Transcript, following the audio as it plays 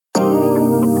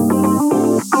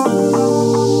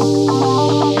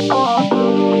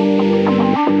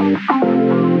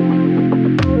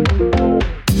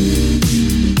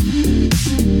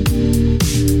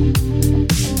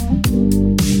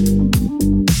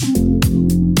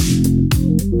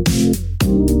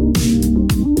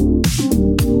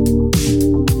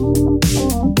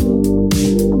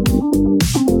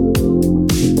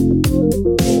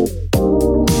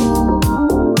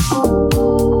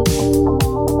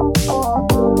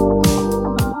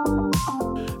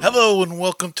Hello and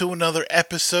welcome to another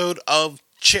episode of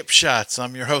Chip Shots.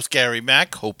 I'm your host, Gary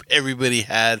Mack. Hope everybody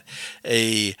had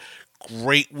a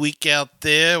great week out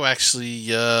there.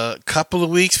 Actually, a couple of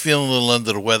weeks, feeling a little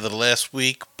under the weather last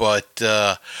week, but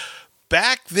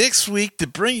back this week to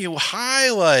bring you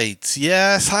highlights.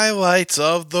 Yes, highlights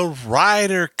of the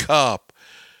Ryder Cup.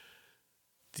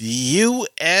 The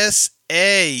USA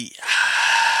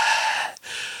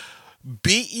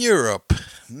beat Europe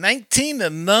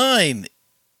 19-9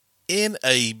 in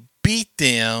a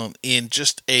beatdown in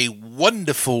just a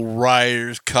wonderful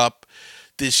Ryder Cup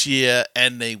this year,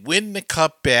 and they win the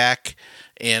cup back.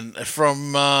 And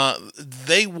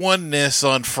they won this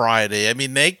on Friday. I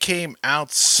mean, they came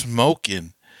out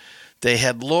smoking. They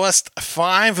had lost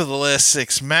 5 of the last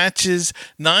 6 matches,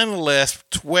 9 of the last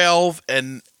 12,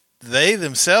 and they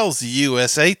themselves, the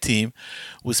USA team,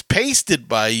 was pasted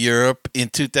by Europe in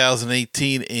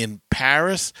 2018 in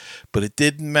Paris, but it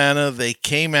didn't matter. They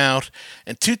came out,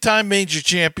 and two-time major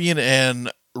champion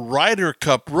and Ryder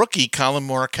Cup rookie Collin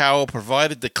Morikawa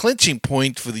provided the clinching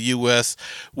point for the U.S.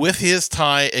 with his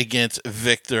tie against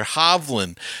Viktor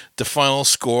Hovland. The final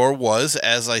score was,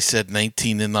 as I said,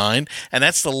 19-9, and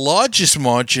that's the largest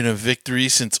margin of victory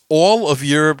since all of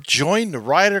Europe joined the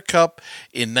Ryder Cup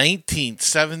in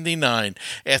 1979.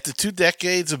 After 2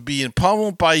 decades of being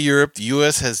pummeled by Europe, the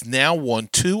U.S. has now won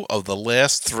 2 of the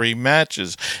last 3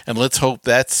 matches, and let's hope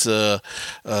that's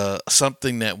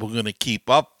something that we're going to keep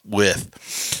up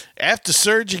with. After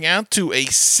surging out to a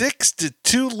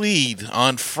 6-2 lead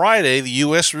on Friday, the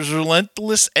U.S. was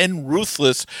relentless and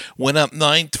ruthless, went up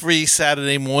 9-3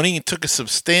 Saturday morning and took a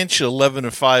substantial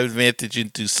 11-5 advantage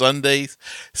into Sunday's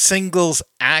singles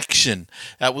action.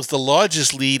 That was the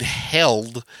largest lead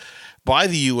held by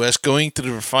the U.S. going to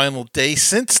the final day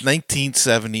since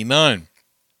 1979.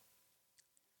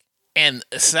 And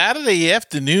Saturday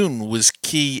afternoon was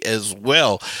key as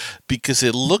well because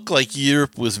it looked like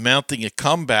Europe was mounting a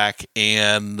comeback,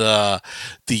 and the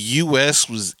U.S.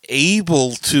 was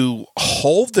able to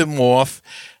hold them off,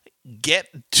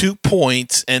 get 2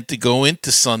 points, and to go into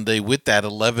Sunday with that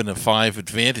 11-5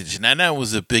 advantage. And that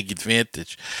was a big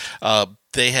advantage.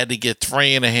 They had to get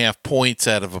 3.5 points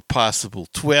out of a possible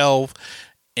 12,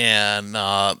 and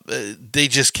they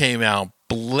just came out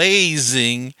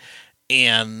blazing.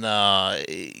 And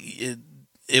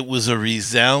it was a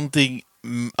resounding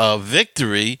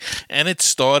victory, and it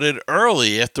started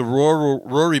early after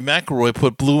Rory McIlroy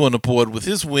put blue on the board with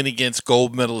his win against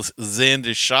gold medalist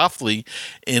Xander Schauffele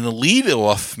in a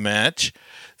lead-off match.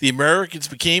 The Americans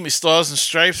became a Stars and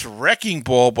Stripes wrecking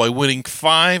ball by winning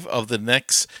 5 of the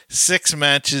next 6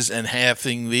 matches and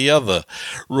halving the other.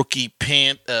 Rookie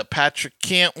Patrick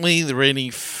Cantlay, the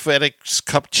reigning FedEx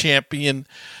Cup champion,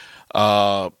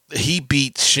 he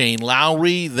beat Shane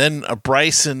Lowry, then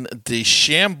Bryson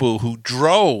DeChambeau, who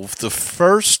drove the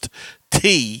first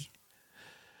tee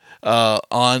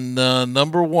on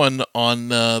number 1 on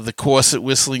the course at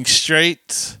Whistling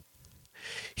Straits.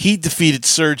 He defeated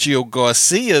Sergio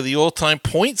Garcia, the all-time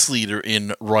points leader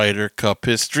in Ryder Cup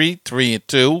history,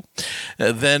 3-2.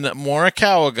 Then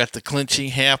Morikawa got the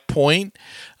clinching half point.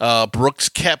 Brooks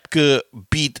Koepka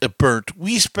beat Bernd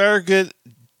Wiesberger.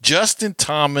 Justin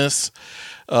Thomas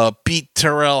beat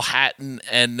Tyrrell Hatton,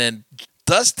 and then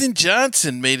Dustin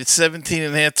Johnson made it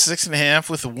 17.5, 6.5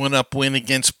 with a 1-up win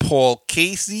against Paul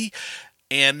Casey.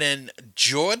 And then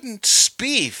Jordan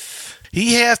Spieth,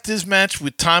 he halved his match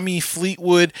with Tommy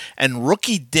Fleetwood, and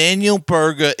rookie Daniel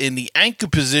Berger in the anchor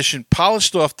position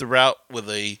polished off the route with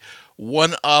a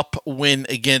 1-up win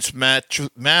against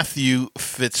Matthew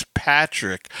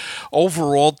Fitzpatrick.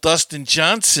 Overall, Dustin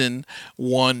Johnson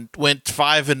went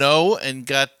 5-0 and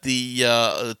got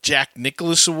the Jack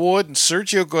Nicklaus Award, and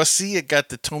Sergio Garcia got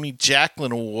the Tony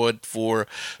Jacklin Award for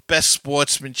Best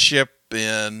Sportsmanship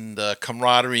and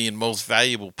camaraderie and most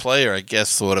valuable player, I guess,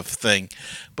 sort of thing.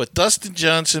 But Dustin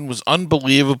Johnson was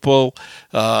unbelievable.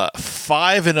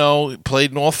 5-0,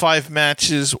 played in all 5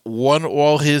 matches, won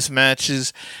all his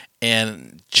matches,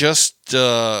 and just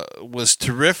was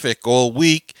terrific all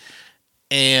week,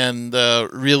 and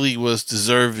really was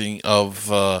deserving of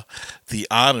the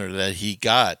honor that he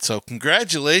got. So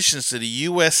congratulations to the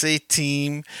USA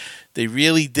team. They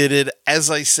really did it. As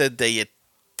I said,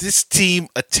 this team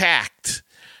attacked,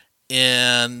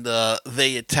 and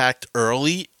they attacked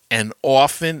early and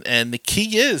often. And the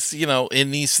key is,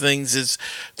 in these things is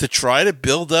to try to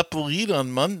build up a lead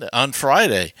on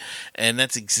Friday. And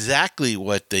that's exactly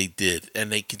what they did.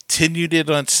 And they continued it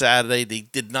on Saturday. They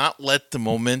did not let the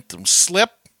momentum slip.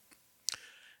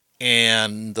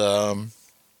 And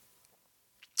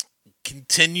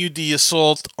continued the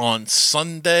assault on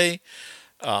Sunday.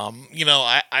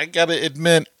 I got to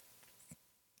admit,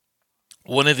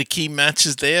 One of the key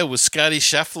matches there was Scotty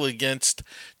Scheffler against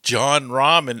John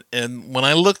Rahm. And when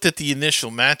I looked at the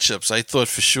initial matchups, I thought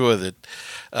for sure that,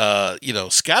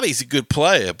 Scotty's a good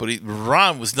player, but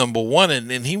Rahm was number one,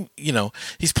 and he,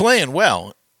 he's playing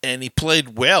well. And he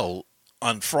played well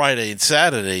on Friday and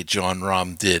Saturday, John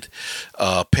Rahm did,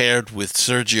 paired with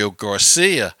Sergio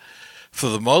Garcia for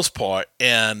the most part.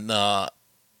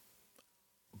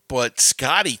 But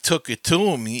Scotty took it to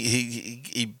him.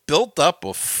 He built up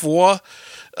a four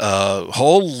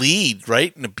hole lead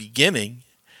right in the beginning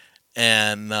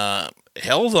and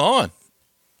held on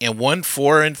and won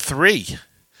 4 and 3.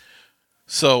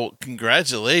 So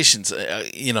congratulations.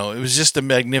 It was just a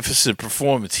magnificent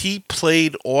performance. He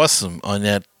played awesome on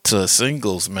that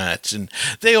singles match, and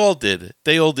they all did.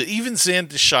 Even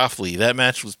Xander Schauffele, that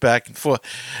match was back and forth.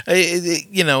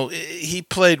 He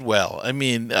played well. I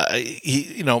mean,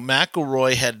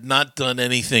 McIlroy had not done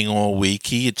anything all week.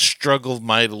 He had struggled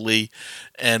mightily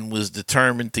and was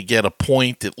determined to get a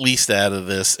point at least out of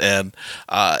this, and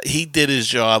he did his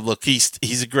job. Look,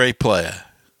 he's a great player.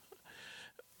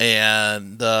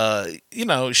 And,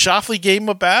 Schauffele gave him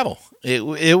a battle.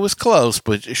 It was close,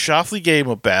 but Schauffele gave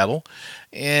him a battle.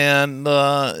 And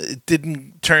it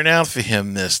didn't turn out for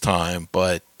him this time.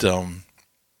 But, it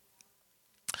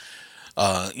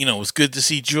was good to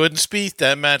see Jordan Spieth.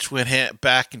 That match went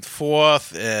back and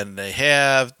forth, and they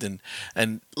halved.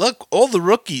 And look, all the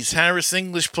rookies. Harris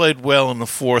English played well in the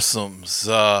foursomes.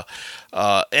 And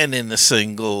in the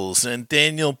singles, and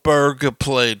Daniel Berger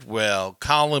played well.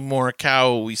 Colin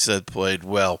Morikawa, we said, played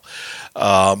well.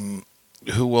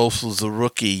 Who else was a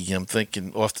rookie? I'm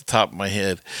thinking off the top of my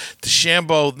head.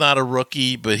 DeChambeau, not a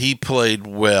rookie, but he played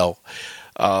well.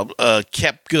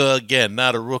 Koepka, again,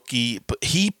 not a rookie, but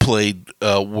he played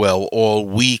well all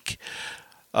week.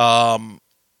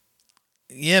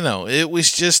 It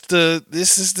was just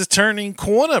this is the turning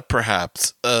corner,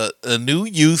 perhaps. A new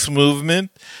youth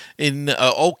movement in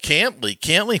Cantley.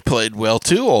 Cantley played well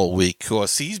too all week. Of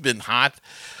course, he's been hot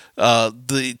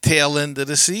the tail end of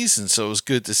the season, so it was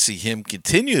good to see him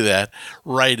continue that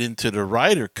right into the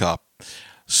Ryder Cup.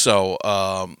 So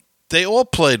they all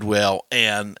played well,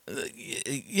 and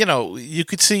you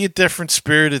could see a different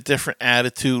spirit, a different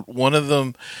attitude. One of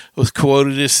them was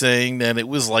quoted as saying that it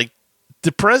was like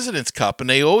the President's Cup, and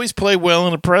they always play well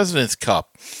in the President's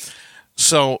Cup.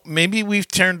 So maybe we've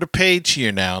turned the page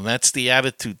here now, and that's the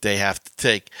attitude they have to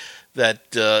take. That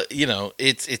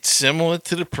it's similar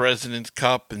to the President's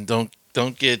Cup, and don't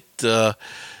get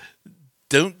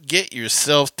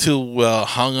yourself too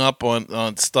hung up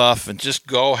on stuff, and just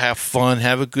go have fun,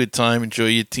 have a good time, enjoy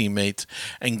your teammates,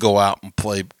 and go out and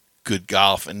play good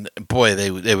golf. And boy,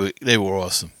 they were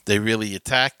awesome. They really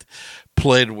attacked,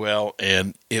 played well,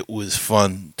 and it was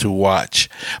fun to watch.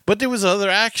 But there was other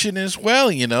action as well.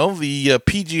 The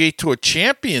PGA Tour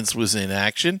Champions was in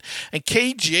action, and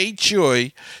KJ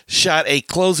Choi shot a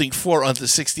closing 4 under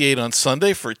 68 on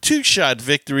Sunday for a 2-shot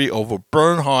victory over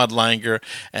Bernhard Langer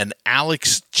and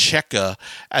Alex Checa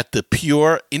at the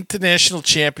Pure International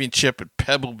Championship at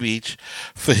Pebble Beach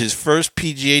for his first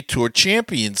PGA Tour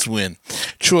Champions win.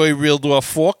 Choi reeled off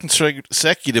 4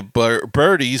 consecutive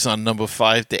birdies on number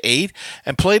 5 to 8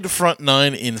 and played the front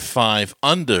 9 in 5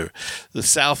 under. The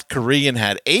South Korean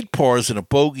had 8 pars and a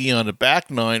bogey on the back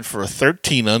 9 for a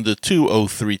 13 under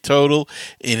 203 total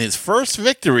in his first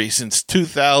victory since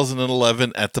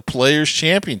 2011 at the Players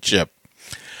Championship.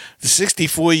 The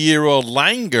 64-year-old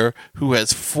Langer, who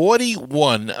has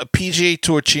 41 PGA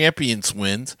Tour Champions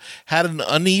wins, had an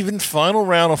uneven final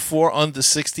round of 4 under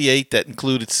 68 that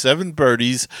included 7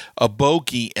 birdies, a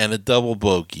bogey, and a double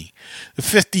bogey. The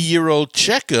 50-year-old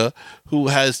Checa, who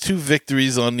has 2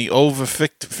 victories on the Over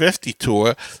 50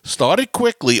 Tour, started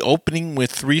quickly, opening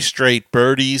with 3 straight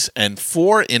birdies and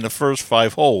 4 in the first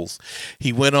 5 holes.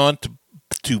 He went on to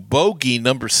bogey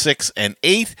number 6 and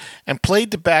 8 and played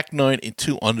the back 9 in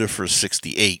 2 under for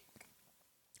 68.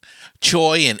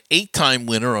 Choi, an 8-time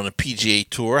winner on the PGA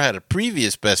Tour, had a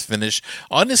previous best finish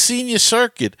on the senior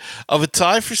circuit of a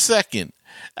tie for second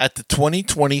at the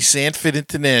 2020 Sanford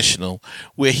International,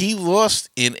 where he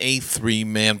lost in a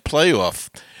 3-man playoff.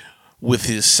 With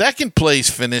his second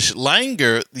place finish,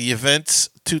 Langer, the event's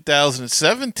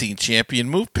 2017 champion,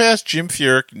 moved past Jim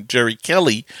Furyk and Jerry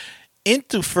Kelly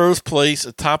into first place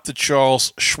atop the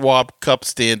Charles Schwab Cup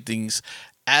standings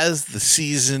as the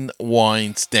season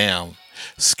winds down.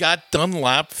 Scott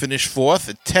Dunlap finished 4th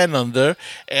at 10 under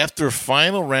after a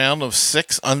final round of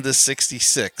 6 under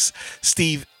 66.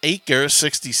 Steve Aker,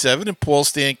 67, and Paul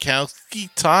Stankowski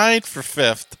tied for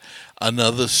 5th,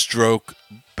 another stroke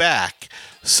back.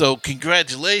 So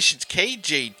congratulations,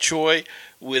 KJ Choi,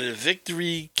 with a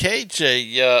victory.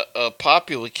 KJ, a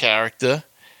popular character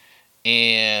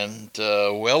and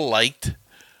well-liked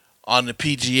on the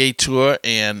PGA Tour,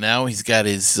 and now he's got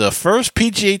his first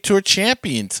PGA Tour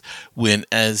Champions win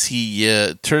as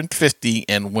he turned 50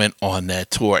 and went on that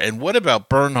tour. And what about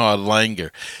Bernhard Langer?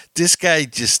 This guy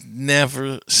just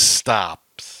never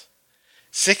stops.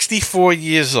 64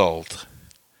 years old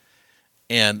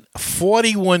and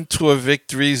 41 tour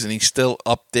victories, and he's still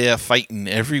up there fighting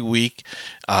every week.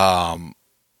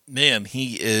 Man,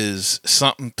 he is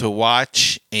something to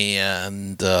watch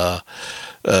and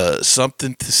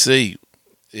something to see.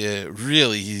 Yeah,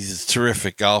 really, he's a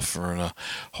terrific golfer and a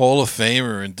Hall of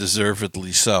Famer, and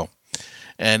deservedly so.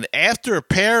 And after a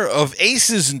pair of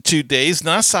aces in 2 days,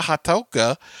 Nasa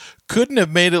Hatoka couldn't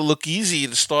have made it look easy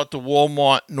to start the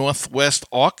Walmart Northwest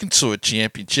Arkansas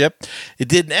Championship. It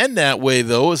didn't end that way,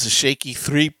 though, as a shaky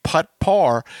 3-putt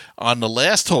par on the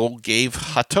last hole gave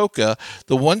Hatoka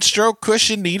the one-stroke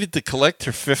cushion needed to collect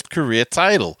her 5th career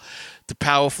title. The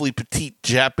powerfully petite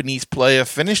Japanese player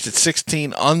finished at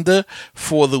 16 under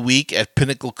for the week at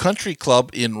Pinnacle Country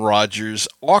Club in Rogers,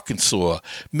 Arkansas.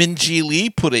 Minjee Lee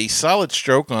put a solid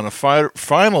stroke on a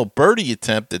final birdie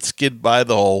attempt that skid by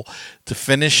the hole to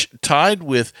finish tied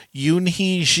with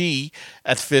Yoonhee Ji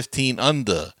at 15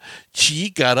 under. Ji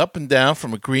got up and down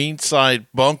from a greenside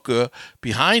bunker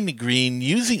behind the green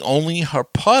using only her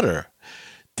putter.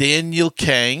 Daniel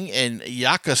Kang and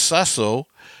Yaka Sasso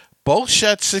both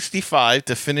shot 65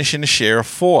 to finish in a share of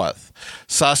 4th.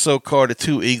 Sasso carded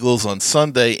 2 eagles on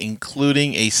Sunday,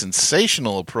 including a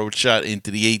sensational approach shot into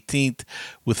the 18th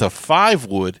with a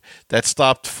 5-wood that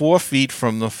stopped 4 feet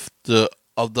from the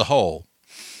hole.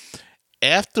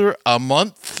 After a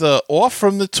month off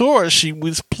from the tour, she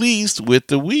was pleased with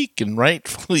the week, and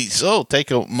rightfully so.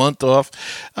 Take a month off,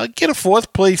 get a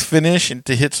 4th place finish, and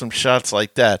to hit some shots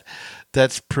like that.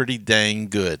 That's pretty dang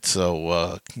good.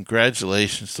 So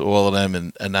congratulations to all of them,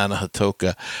 and Nana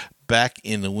Hatoka back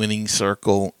in the winning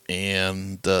circle,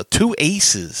 and 2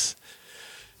 aces.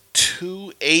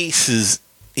 2 aces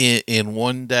in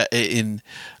one day in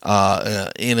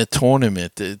a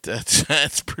tournament.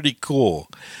 That's pretty cool.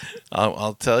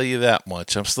 I'll tell you that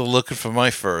much. I'm still looking for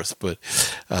my first, but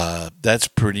that's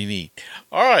pretty neat.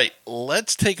 All right,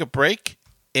 let's take a break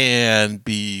and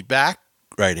be back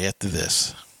right after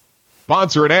this.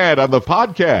 Sponsor an ad on the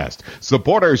podcast.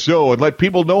 Support our show and let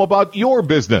people know about your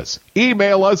business.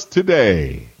 Email us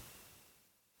today.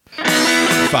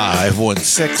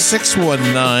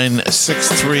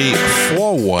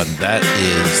 516-619-6341. That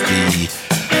is the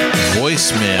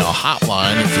voicemail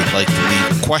hotline if you'd like to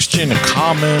leave a question, a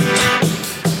comment,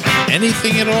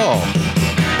 anything at all.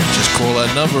 Just call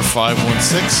that number,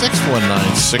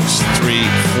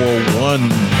 516-619-6341,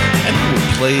 and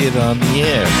we'll play it on the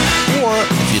air. Or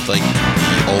if you'd like to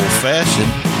be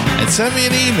old-fashioned and send me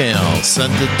an email,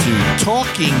 send it to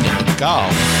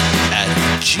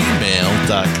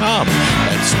talkinggolf@gmail.com.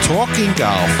 That's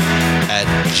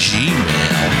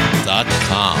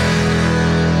talkinggolf@gmail.com.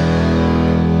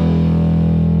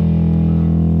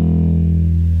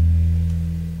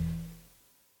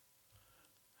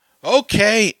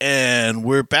 Okay, and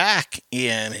we're back,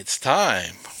 and it's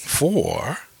time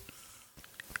for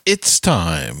the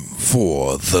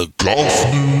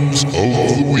golf news of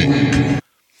the week.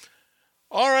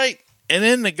 All right, and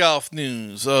in the golf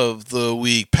news of the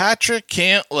week, Patrick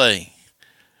Cantlay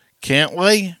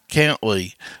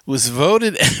was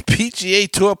voted PGA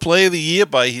Tour Player of the Year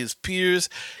by his peers,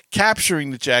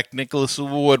 capturing the Jack Nicklaus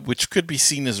Award, which could be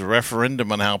seen as a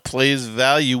referendum on how players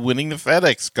value winning the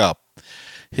FedEx Cup.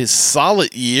 His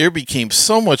solid year became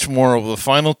so much more over the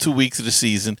final 2 weeks of the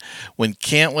season when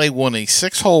Cantlay won a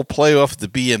 6-hole playoff at the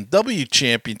BMW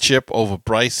Championship over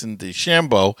Bryson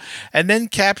DeChambeau, and then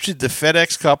captured the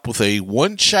FedEx Cup with a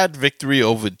one-shot victory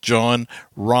over Jon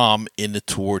Rahm in the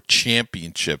Tour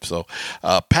Championship. So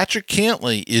Patrick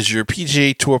Cantlay is your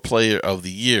PGA Tour Player of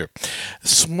the Year.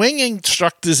 Swing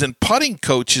instructors and putting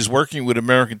coaches working with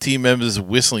American team members of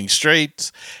Whistling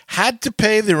Straits had to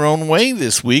pay their own way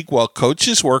this week, while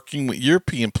coaches working with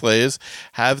European players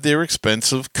have their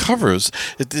expensive covers.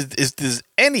 If there's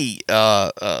any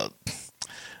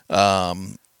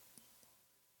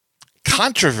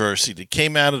controversy that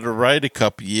came out of the Ryder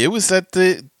Cup year, was that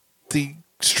the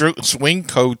swing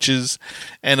coaches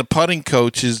and the putting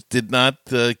coaches did not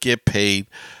get paid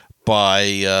by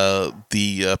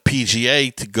the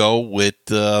PGA to go with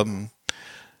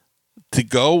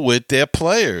their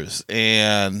players,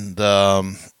 and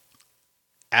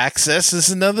access is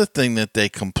another thing that they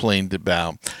complained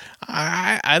about.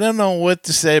 I don't know what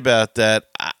to say about that.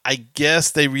 I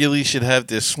guess they really should have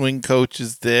their swing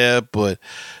coaches there, but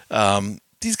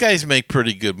these guys make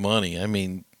pretty good money. I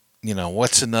mean,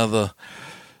 what's another?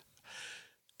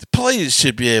 The players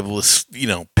should be able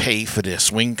to, pay for their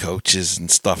swing coaches and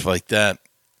stuff like that.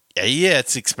 Yeah,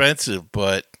 it's expensive,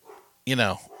 but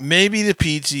maybe the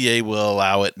PGA will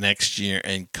allow it next year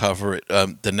and cover it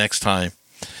the next time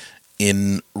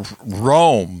in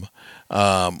Rome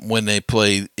when they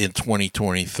play in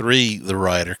 2023, the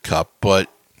Ryder Cup. But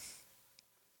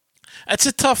that's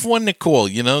a tough one to call.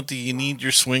 Do you need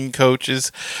your swing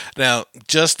coaches? Now,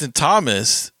 Justin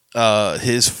Thomas,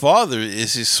 his father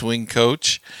is his swing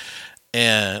coach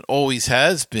and always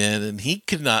has been, and he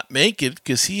could not make it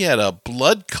because he had a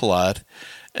blood clot,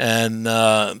 and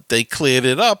they cleared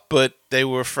it up, but they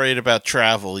were afraid about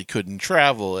travel. He couldn't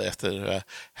travel after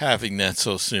having that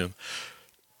so soon.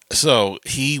 So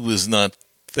he was not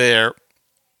there.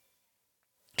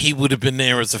 He would have been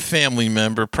there as a family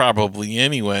member probably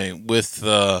anyway with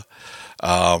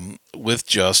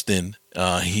Justin.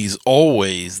 He's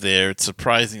always there. It's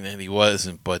surprising that he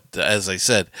wasn't, but as I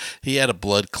said, he had a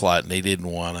blood clot and they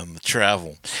didn't want him to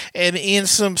travel. And in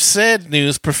some sad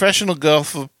news, professional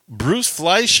golfer Bruce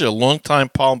Fleischer, longtime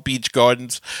Palm Beach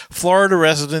Gardens, Florida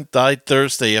resident, died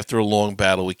Thursday after a long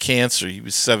battle with cancer. He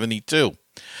was 72.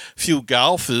 Few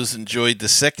golfers enjoyed the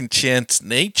second chance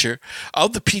nature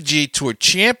of the PGA Tour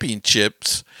Champions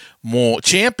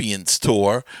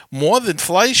Tour more than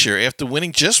Fleischer. After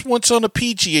winning just once on the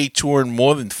PGA Tour in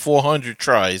more than 400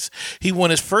 tries, he won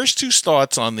his first two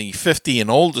starts on the 50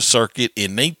 and older circuit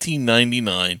in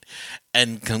 1999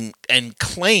 and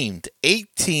claimed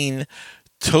 18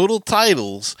 total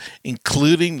titles,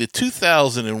 including the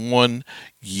 2001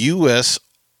 U.S.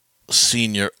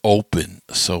 Senior Open.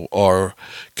 So our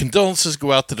condolences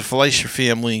go out to the Fleischer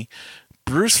family.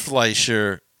 Bruce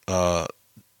Fleischer, dead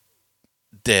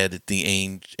at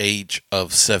the age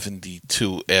of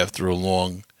 72 after a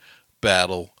long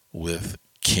battle with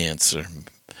cancer.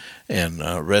 And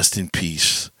rest in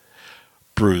peace,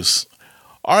 Bruce.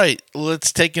 All right,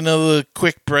 let's take another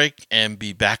quick break and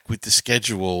be back with the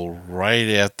schedule right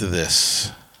after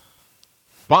this.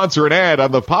 Sponsor an ad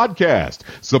on the podcast.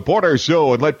 Support our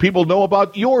show and let people know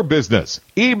about your business.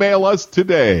 Email us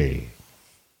today.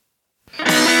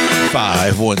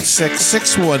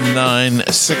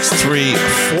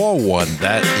 516-619-6341.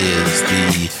 That is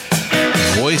the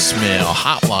voicemail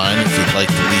hotline if you'd like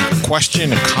to leave a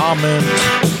question, a comment,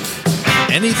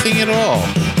 anything at all.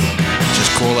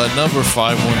 Just call that number,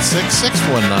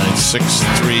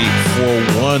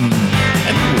 516-619-6341,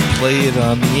 and we'll play it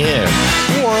on the air.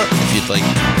 Or, if you'd like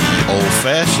to be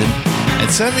old-fashioned, and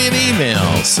send me an email,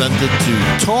 send it to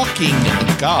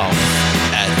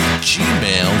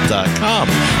talkinggolf@gmail.com.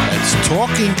 That's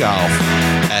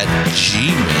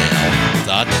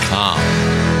talkinggolf@gmail.com.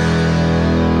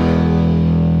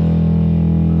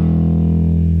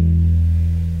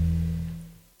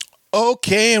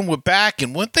 Okay, and we're back.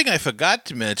 And one thing I forgot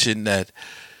to mention that,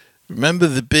 remember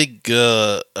the big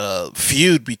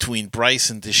feud between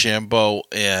Bryson DeChambeau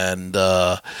and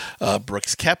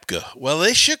Brooks Koepka? Well,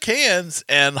 they shook hands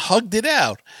and hugged it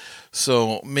out.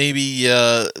 So maybe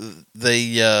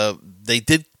they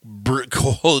did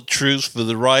call a truce for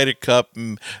the Ryder Cup,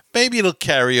 and maybe it'll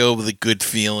carry over the good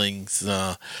feelings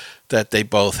that they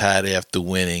both had after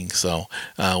winning. So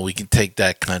we can take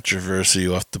that controversy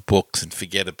off the books and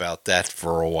forget about that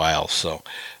for a while. So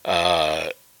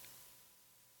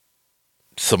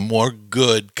some more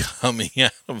good coming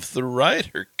out of the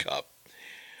Ryder Cup.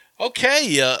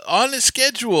 Okay, on the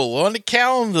schedule, on the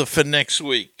calendar for next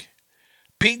week,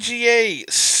 PGA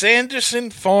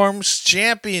Sanderson Farms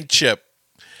Championship.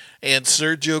 And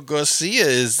Sergio Garcia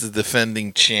is the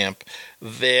defending champ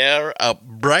there.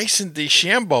 Bryson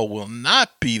DeChambeau will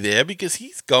not be there because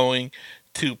he's going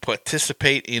to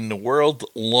participate in the World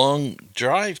Long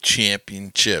Drive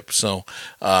Championship. So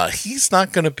he's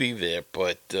not going to be there,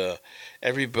 but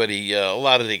everybody, a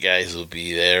lot of the guys will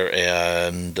be there,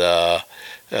 and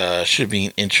should be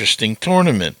an interesting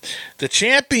tournament. The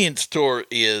Champions Tour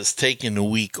is taking a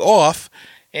week off,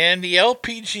 and the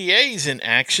LPGA is in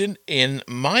action in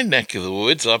my neck of the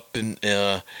woods up in,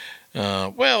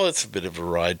 well, it's a bit of a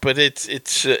ride, but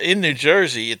it's in New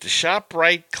Jersey at the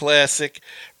ShopRite Classic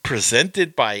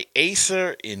presented by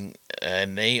Acer, and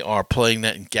they are playing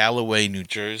that in Galloway, New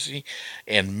Jersey.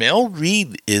 And Mel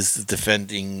Reid is the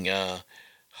defending her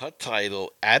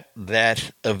title at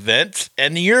that event.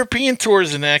 And the European Tour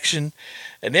is in action,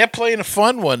 and they're playing a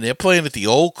fun one. They're playing at the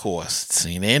Old Course,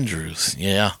 St. Andrews.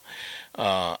 Yeah.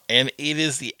 And it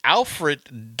is the Alfred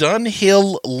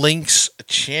Dunhill Links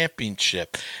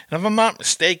Championship. And if I'm not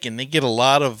mistaken, they get a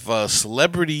lot of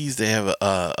celebrities. They have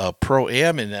a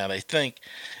pro-am in that, I think.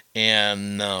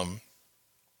 And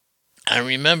I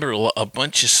remember a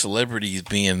bunch of celebrities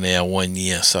being there one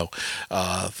year. So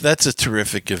that's a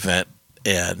terrific event.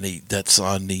 And that's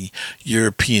on the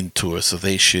European tour, so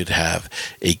they should have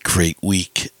a great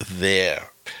week there.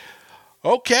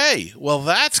 Okay, well,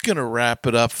 that's going to wrap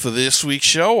it up for this week's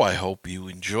show. I hope you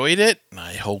enjoyed it, and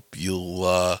I hope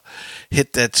you'll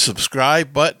hit that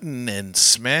subscribe button and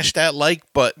smash that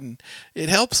like button. It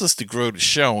helps us to grow the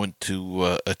show and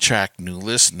to attract new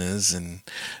listeners and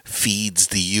feeds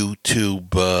the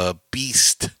YouTube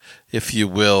beast, if you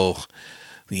will,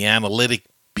 the analytic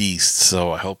beast.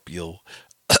 So I hope you'll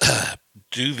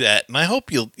do that, and I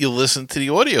hope you'll listen to the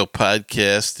audio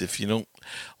podcast. If you don't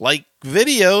like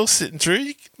video sitting through,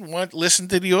 you can listen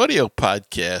to the audio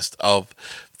podcast of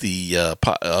the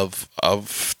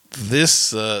of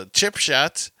this Chip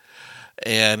Shots,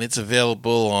 and it's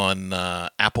available on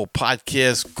Apple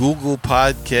Podcasts, Google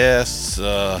Podcasts,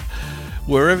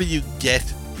 wherever you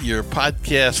get your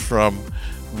podcast from.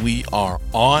 We are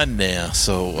on there,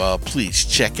 so please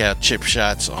check out Chip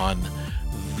Shots on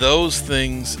those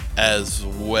things as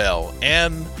well.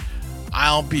 And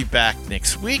I'll be back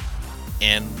next week.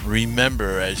 And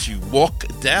remember, as you walk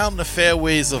down the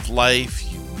fairways of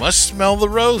life, you must smell the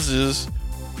roses,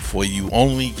 for you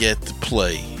only get to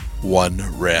play one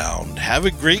round. Have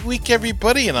a great week,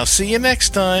 everybody, and I'll see you next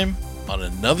time on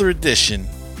another edition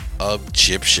of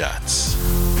Chip Shots.